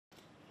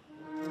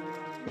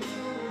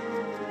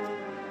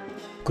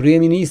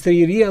Kryeministri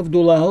i ri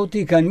Avdullah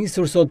Hoti ka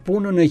nisur sot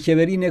punën në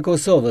Qeverinë e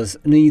Kosovës.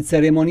 Në një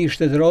ceremoni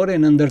shtetërore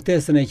në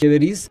ndërtesën e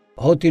Qeverisë,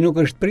 Hoti nuk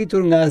është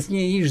pritur nga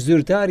asnjë ish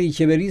zyrtar i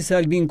Qeverisë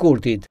Albin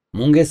Kurtit.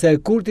 Mungesa e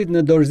Kurtit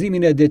në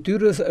dorëzimin e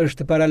detyrës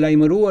është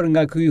paralajmëruar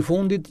nga ky i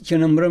fundit që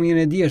në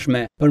mbrëmjen e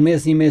djeshme,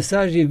 përmes një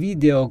mesazhi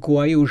video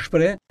ku ai u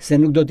shpreh se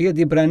nuk do të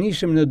jetë i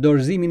pranishëm në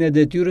dorëzimin e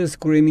detyrës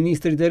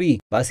kryeministrit të ri,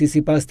 pasi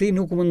sipas tij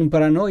nuk mund të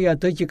pranojë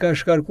atë që ka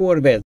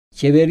shkarkuar vetë.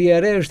 Qeveria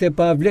e re është e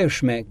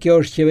pavlefshme, kjo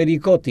është qeveri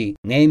koti.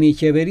 Ne jemi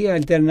qeveria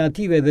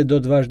alternative dhe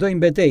do të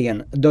vazhdojmë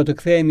betejën, do të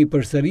kthehemi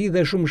përsëri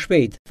dhe shumë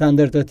shpejt, tha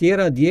ndër të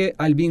tjera dje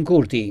Albin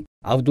Kurti.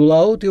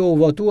 Avdullah Hoti u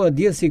votua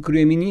dje si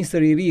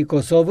kryeministër i ri i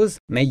Kosovës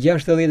me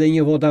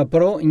 61 vota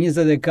pro,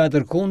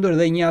 24 kundër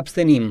dhe 1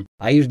 abstenim.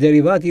 Ai është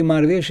derivati i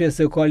marrëveshjes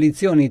së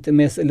koalicionit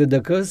mes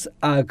LDK-s,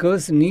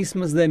 AK-s,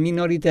 nismës dhe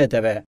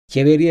minoriteteve.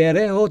 Qeveria e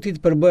re Hotit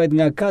përbëhet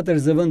nga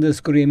 4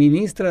 zëvendës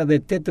kryeministra dhe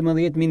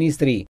 18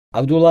 ministri.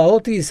 Avdullah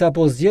Hoti,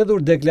 sapo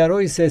zgjedhur,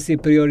 deklaroi se si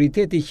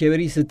prioritet i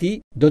qeverisë së tij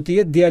do të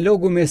jetë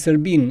dialogu me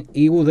Serbinë,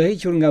 i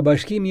udhëhequr nga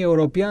Bashkimi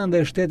Evropian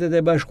dhe Shtetet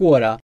e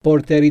Bashkuara,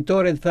 por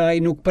territoret, tha ai,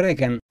 nuk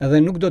preken dhe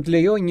nuk do të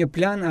lejojë një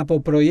plan apo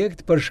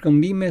projekt për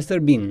shkëmbim me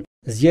Serbinë.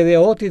 Zgjedhja e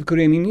Hotit,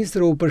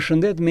 kryeministri u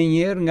përshëndet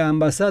menjëherë nga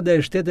ambasada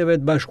e Shteteve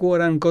të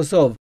Bashkuara në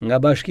Kosovë, nga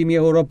Bashkimi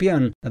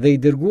Evropian dhe i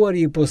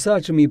dërguari i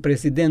posaçëm i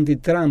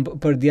presidentit Trump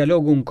për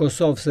dialogun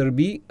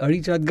Kosovë-Serbi,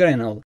 Richard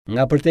Grenell.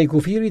 Nga përtej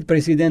kufirit,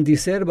 presidenti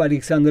serb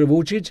Aleksandar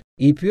Vučić,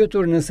 i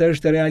pyetur nëse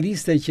është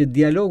realiste që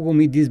dialogu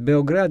midis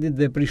Beogradit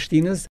dhe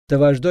Prishtinës të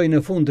vazhdojë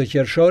në fund të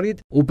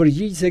qershorit, u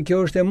përgjigj se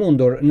kjo është e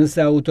mundur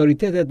nëse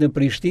autoritetet në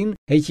Prishtinë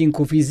heqin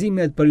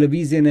kufizimet për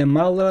lëvizjen e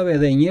mallrave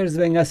dhe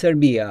njerëzve nga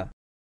Serbia.